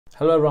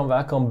Hello everyone,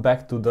 welcome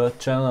back to the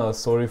channel.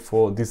 Sorry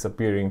for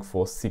disappearing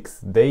for 6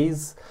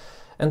 days,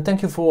 and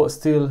thank you for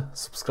still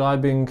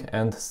subscribing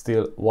and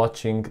still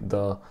watching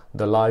the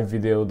live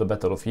video, the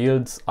Battle of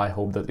Yields. I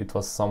hope that it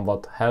was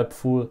somewhat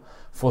helpful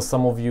for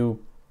some of you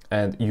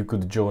and you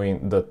could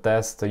join the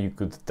test. You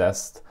could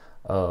test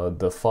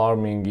the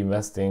farming,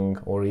 investing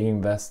or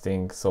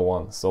reinvesting, so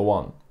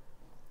on.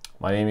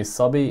 My name is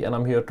Sabi and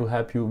I'm here to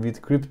help you with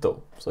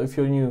crypto. So if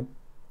you're new,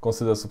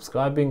 consider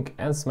subscribing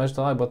and smash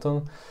the like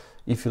button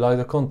if you like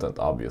the content,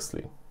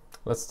 obviously.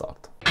 Let's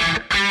start.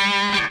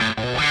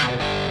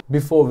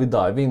 Before we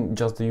dive in,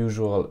 just the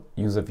usual,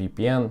 use a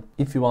VPN.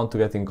 If you want to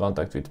get in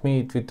contact with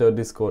me, Twitter,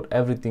 Discord,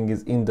 everything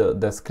is in the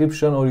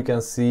description, or you can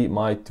see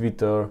my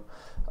Twitter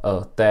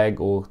tag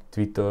or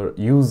Twitter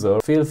user.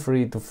 Feel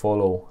free to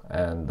follow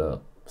and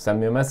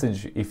send me a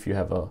message if you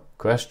have a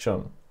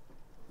question.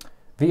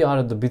 We are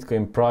at the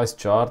Bitcoin price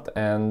chart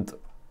and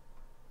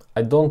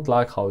I don't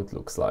like how it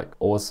looks like.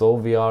 Also,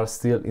 we are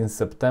still in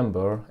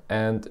September,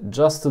 and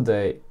just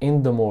today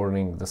in the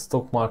morning the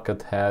stock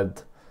market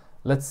had,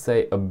 let's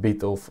say, a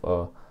bit of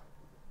a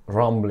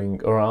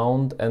rumbling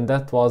around, and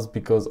that was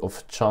because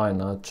of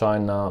China.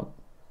 China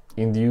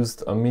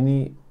induced a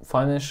mini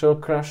financial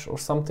crash or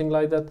something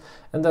like that,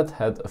 and that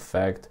had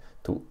effect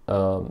to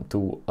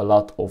a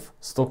lot of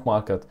stock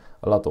market,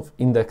 a lot of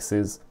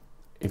indexes.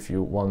 If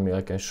you want me,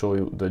 I can show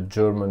you the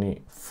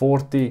Germany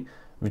 40,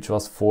 which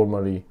was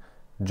formerly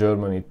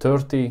Germany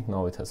 30,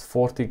 now it has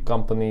 40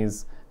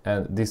 companies,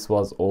 and this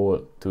was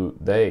all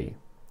today.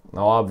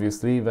 Now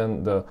obviously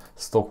when the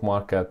stock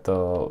market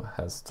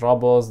has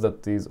troubles,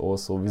 that is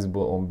also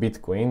visible on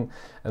Bitcoin,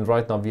 and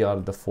right now we are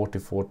at the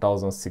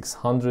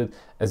 44,600.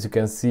 As you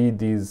can see,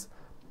 these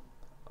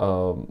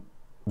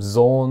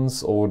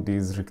zones or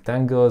these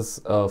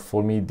rectangles,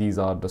 for me these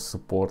are the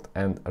support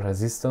and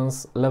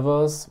resistance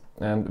levels,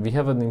 and we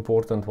have an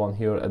important one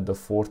here at the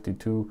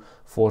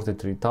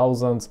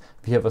 43,000.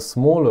 We have a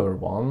smaller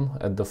one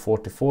at the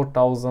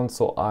 44,000,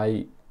 so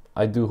I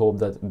do hope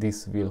that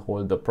this will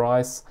hold the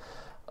price.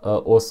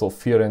 Also,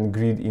 fear and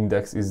greed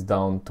index is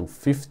down to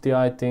 50,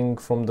 I think,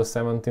 from the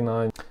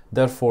 79.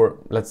 Therefore,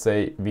 let's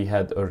say we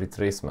had a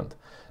retracement.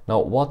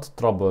 Now, what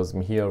troubles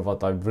me here,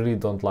 what I really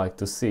don't like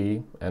to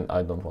see, and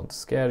I don't want to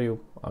scare you,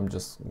 I'm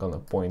just gonna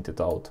point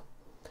it out.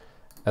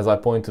 As I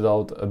pointed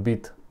out a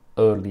bit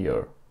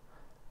earlier,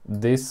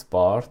 this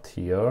part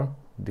here,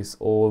 these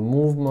all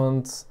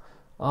movements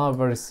are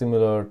very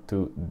similar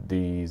to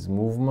these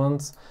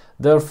movements.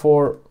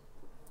 Therefore,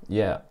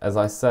 yeah, as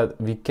I said,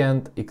 we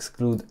can't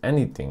exclude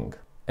anything.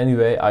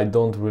 Anyway, I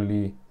don't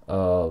really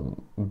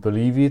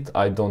believe it.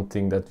 I don't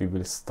think that we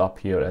will stop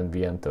here and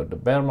we enter the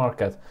bear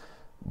market.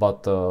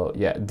 But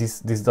yeah,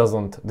 this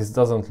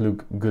doesn't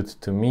look good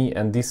to me,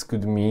 and this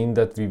could mean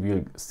that we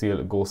will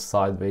still go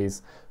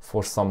sideways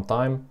for some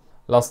time.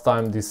 Last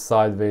time this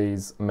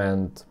sideways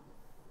meant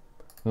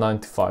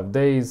 95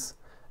 days,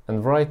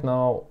 and right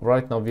now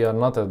we are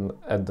not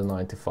at the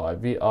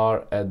 95, we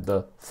are at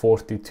the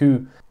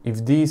 42.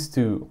 If these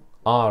two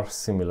are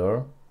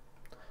similar,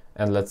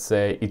 and let's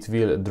say it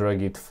will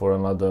drag it for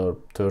another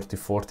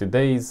 30-40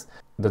 days,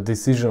 the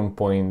decision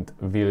point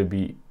will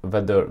be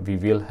whether we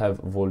will have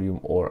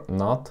volume or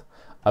not.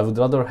 I would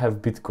rather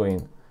have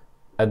Bitcoin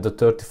at the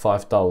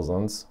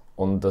 35,000s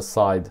on the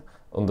side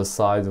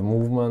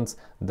movements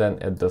than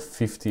at the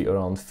 50,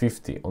 around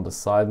 50 on the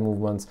side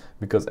movements,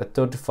 because at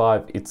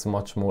 35 it's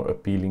much more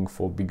appealing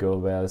for bigger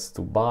whales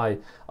to buy.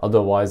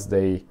 Otherwise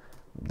they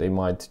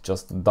might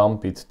just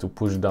dump it to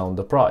push down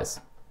the price.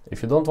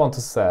 If you don't want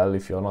to sell,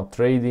 if you're not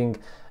trading,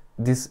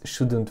 this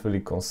shouldn't really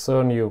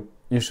concern you.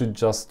 You should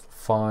just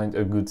find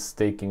a good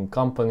staking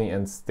company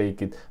and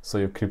stake it so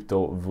your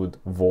crypto would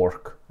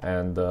work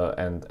and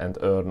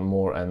earn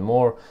more and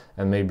more,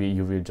 and maybe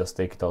you will just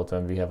take it out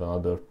when we have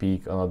another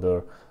peak,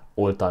 another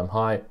all-time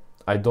high.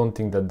 I don't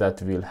think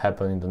that will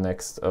happen in the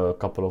next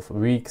couple of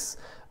weeks,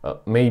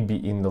 maybe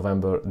in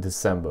November,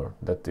 December.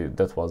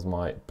 That was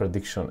my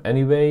prediction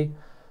anyway.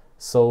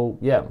 So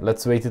yeah,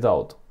 let's wait it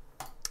out.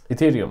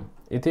 Ethereum,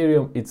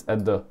 it's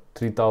at the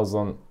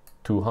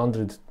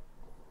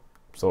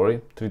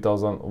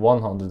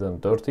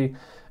 3,130,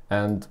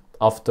 and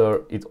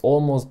after it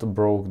almost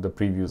broke the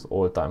previous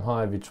all-time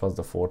high, which was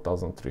the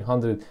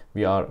 4,300,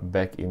 we are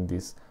back in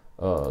these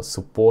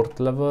support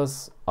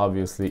levels.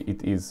 Obviously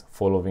it is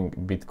following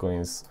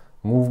Bitcoin's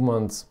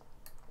movements,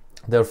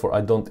 therefore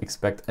I don't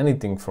expect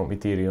anything from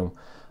Ethereum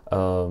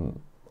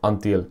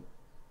until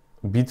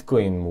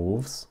Bitcoin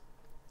moves,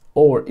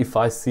 or if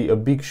I see a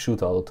big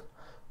shootout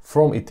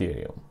from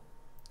Ethereum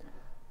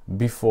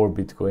before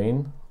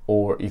Bitcoin,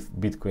 or if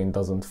Bitcoin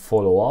doesn't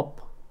follow up,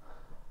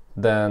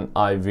 then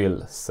I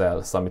will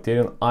sell some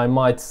Ethereum. I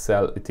might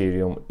sell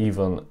Ethereum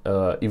even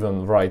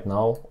right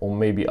now, or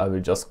maybe I will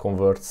just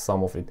convert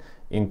some of it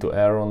into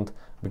Elrond,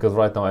 because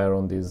right now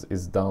Elrond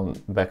is down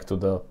back to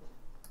the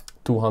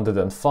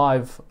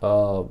 205.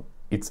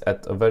 It's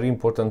at a very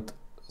important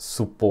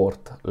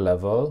support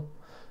level,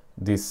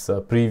 this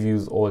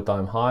previous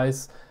all-time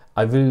highs.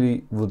 I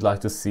really would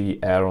like to see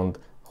Elrond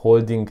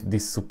holding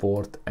this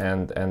support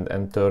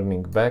and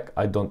turning back.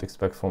 I don't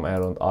expect from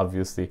Elrond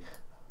obviously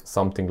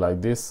something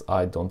like this.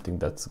 I don't think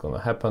that's gonna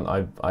happen.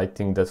 I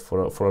think that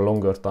for a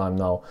longer time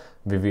now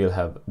we will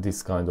have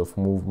this kind of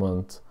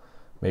movement,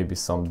 maybe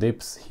some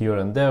dips here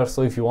and there.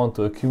 So if you want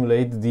to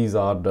accumulate, these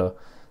are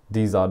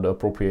the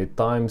appropriate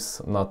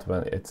times, not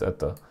when it's at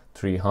the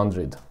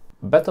 300.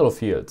 Battle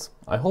of Yields.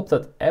 I hope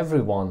that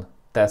everyone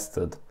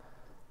tested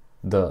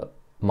the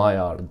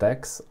Maiar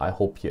DEX. I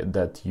hope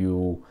that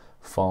you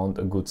found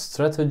a good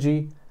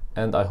strategy,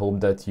 and I hope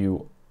that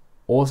you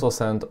also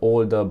sent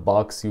all the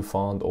bugs you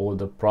found, all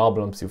the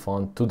problems you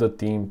found to the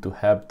team to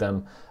help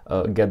them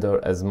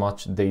gather as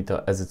much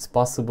data as it's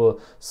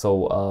possible,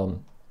 so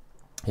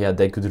yeah,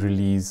 they could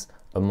release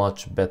a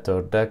much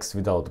better DEX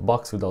without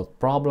bugs, without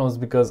problems,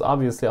 because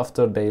obviously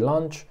after they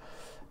launch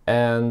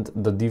and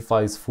the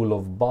DeFi is full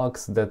of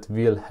bugs, that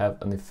will have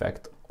an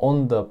effect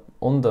on the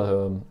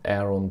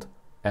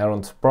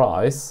Elrond's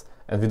price,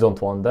 and we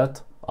don't want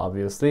that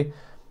obviously.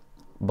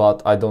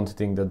 But I don't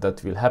think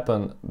that will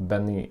happen.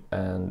 Benny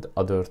and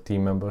other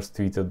team members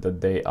tweeted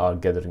that they are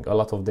gathering a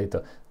lot of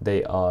data.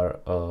 They are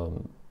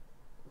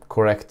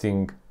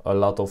correcting a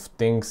lot of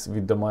things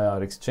with the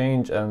Maiar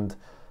exchange, and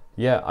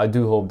yeah, I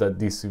do hope that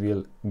this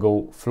will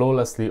go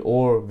flawlessly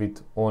or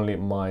with only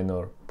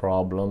minor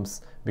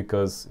problems,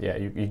 because yeah,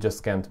 you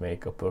just can't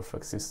make a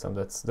perfect system.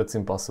 That's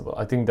impossible.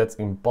 I think that's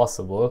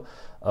impossible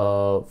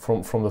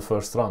from the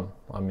first run.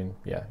 I mean,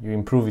 yeah, you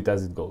improve it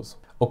as it goes.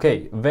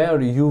 Okay,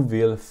 where you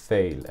will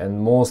fail,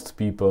 and most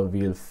people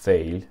will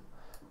fail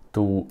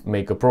to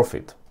make a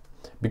profit,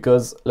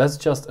 because let's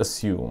just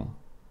assume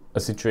a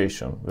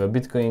situation where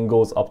Bitcoin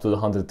goes up to the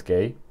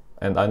 100k,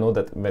 and I know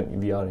that when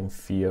we are in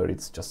fear,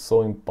 it's just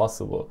so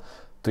impossible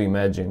to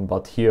imagine,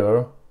 but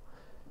here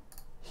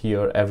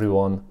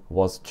everyone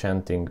was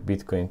chanting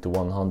Bitcoin to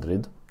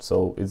 100,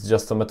 so it's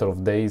just a matter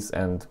of days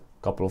and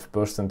a couple of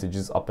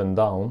percentages up and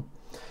down.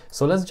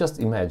 So let's just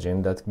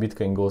imagine that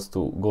Bitcoin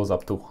goes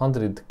up to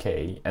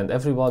 100k, and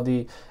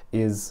everybody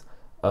is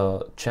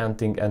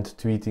chanting and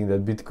tweeting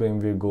that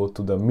Bitcoin will go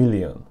to the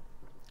million.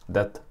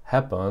 That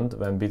happened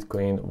when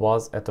Bitcoin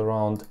was at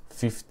around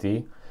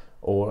 50,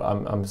 or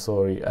I'm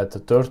sorry, at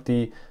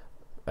 30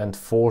 and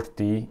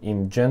 40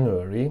 in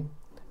January.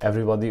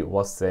 Everybody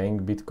was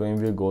saying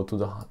Bitcoin will go to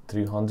the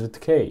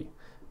 300k,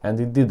 and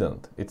it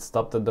didn't. It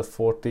stopped at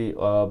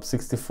the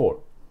 64.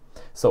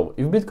 So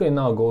if Bitcoin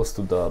now goes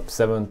to the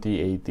 70,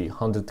 80,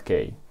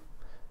 100k,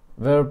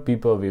 where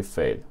people will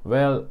fail?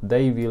 Well,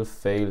 they will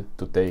fail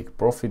to take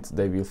profits,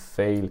 they will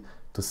fail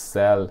to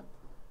sell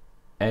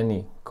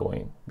any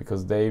coin,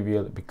 because they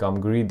will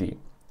become greedy.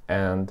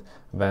 And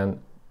when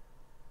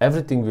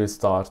everything will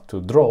start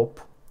to drop,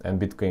 and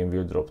Bitcoin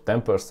will drop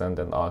 10%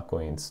 and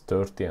altcoins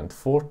 30 and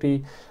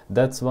 40,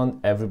 that's when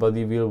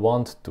everybody will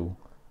want to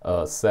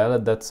sell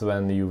it. That's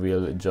when you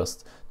will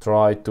just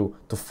try to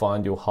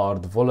find your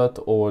hard wallet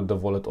or the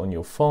wallet on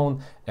your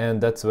phone,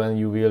 and that's when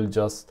you will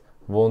just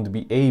won't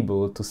be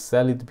able to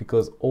sell it,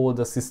 because all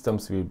the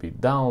systems will be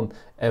down,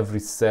 every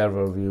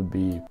server will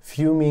be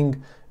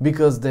fuming,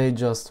 because they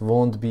just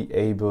won't be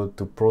able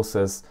to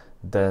process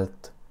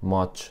that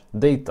much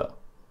data.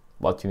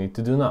 What you need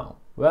to do now?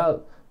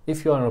 Well,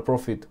 if you are in a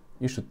profit,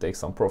 you should take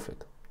some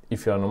profit.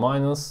 If you are in a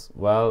minus,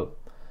 well,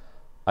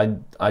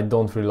 I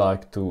don't really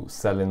like to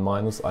sell in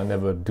minus. I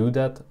never do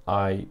that.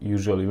 I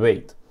usually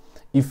wait.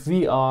 If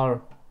we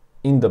are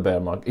in the bear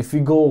market, if we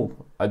go,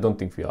 I don't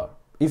think we are.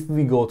 If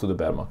we go to the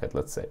bear market,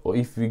 let's say, or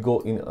if we go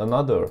in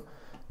another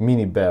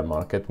mini bear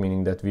market,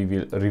 meaning that we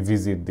will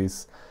revisit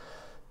this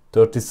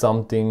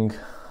 30-something,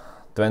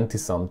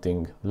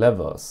 20-something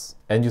levels,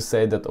 and you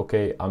say that,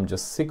 okay, I'm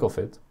just sick of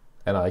it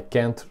and I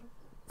can't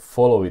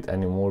follow it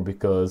anymore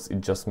because it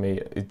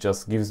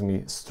just gives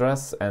me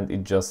stress and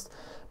it just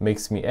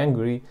makes me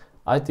angry,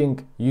 I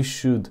think you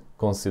should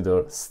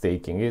consider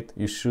staking it.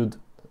 You should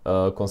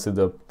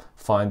consider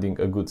finding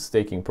a good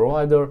staking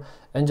provider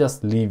and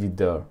just leave it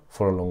there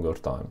for a longer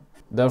time.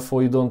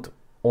 Therefore, you don't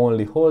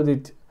only hold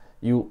it,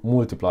 you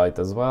multiply it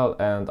as well,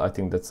 and I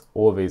think that's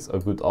always a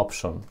good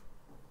option.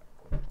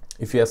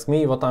 If you ask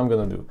me what I'm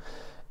gonna do,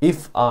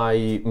 if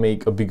I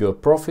make a bigger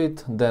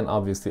profit, then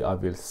obviously I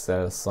will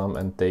sell some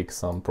and take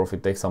some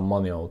profit, take some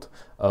money out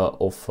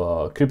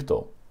of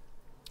crypto.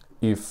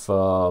 If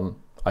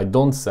I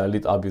don't sell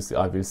it, obviously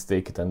I will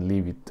stake it and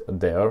leave it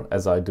there,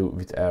 as I do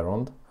with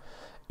Elrond.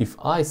 If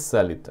I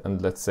sell it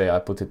and let's say I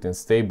put it in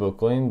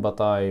stablecoin,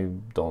 but I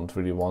don't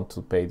really want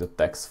to pay the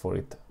tax for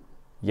it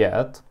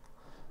yet,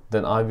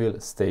 then I will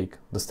stake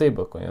the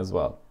stablecoin as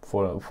well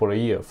for a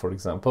year, for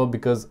example,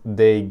 because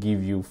they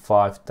give you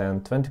 5,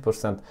 10,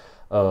 20%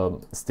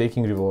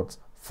 staking rewards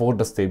for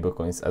the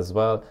stablecoins as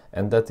well,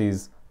 and that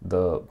is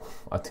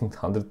I think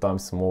 100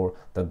 times more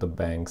than the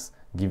banks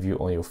give you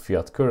on your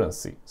fiat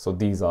currency. So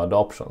these are the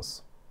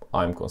options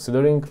I'm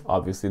considering.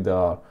 Obviously there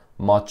are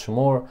much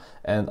more,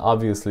 and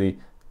obviously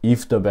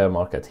if the bear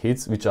market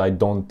hits, which I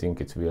don't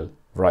think it will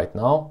right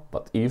now,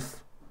 but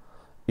if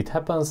it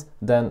happens,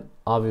 then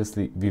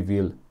obviously we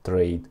will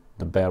trade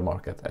the bear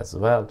market as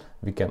well.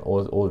 We can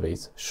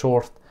always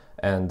short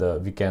and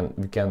we can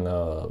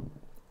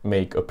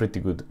make a pretty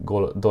good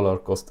dollar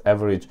cost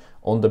average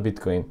on the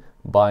Bitcoin,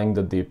 buying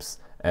the dips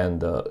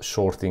and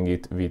shorting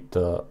it with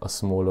a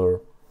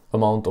smaller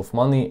amount of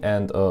money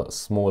and a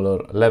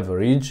smaller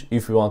leverage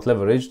if you want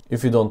leverage.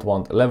 If you don't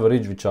want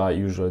leverage, which I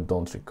usually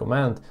don't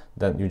recommend,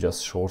 then you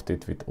just short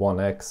it with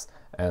 1x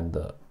and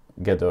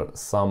gather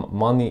some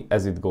money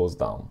as it goes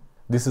down.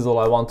 This is all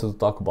I wanted to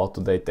talk about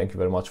today. Thank you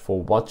very much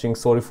for watching.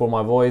 Sorry for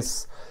my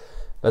voice.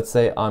 Let's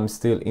say I'm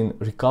still in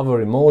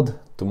recovery mode.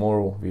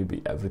 Tomorrow will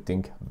be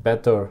everything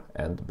better,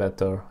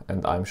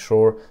 and I'm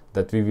sure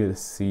that we will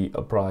see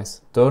a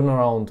price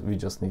turnaround. We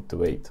just need to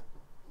wait.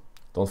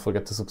 Don't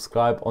forget to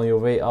subscribe on your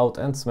way out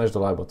and smash the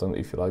like button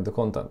if you like the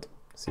content.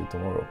 See you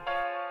tomorrow.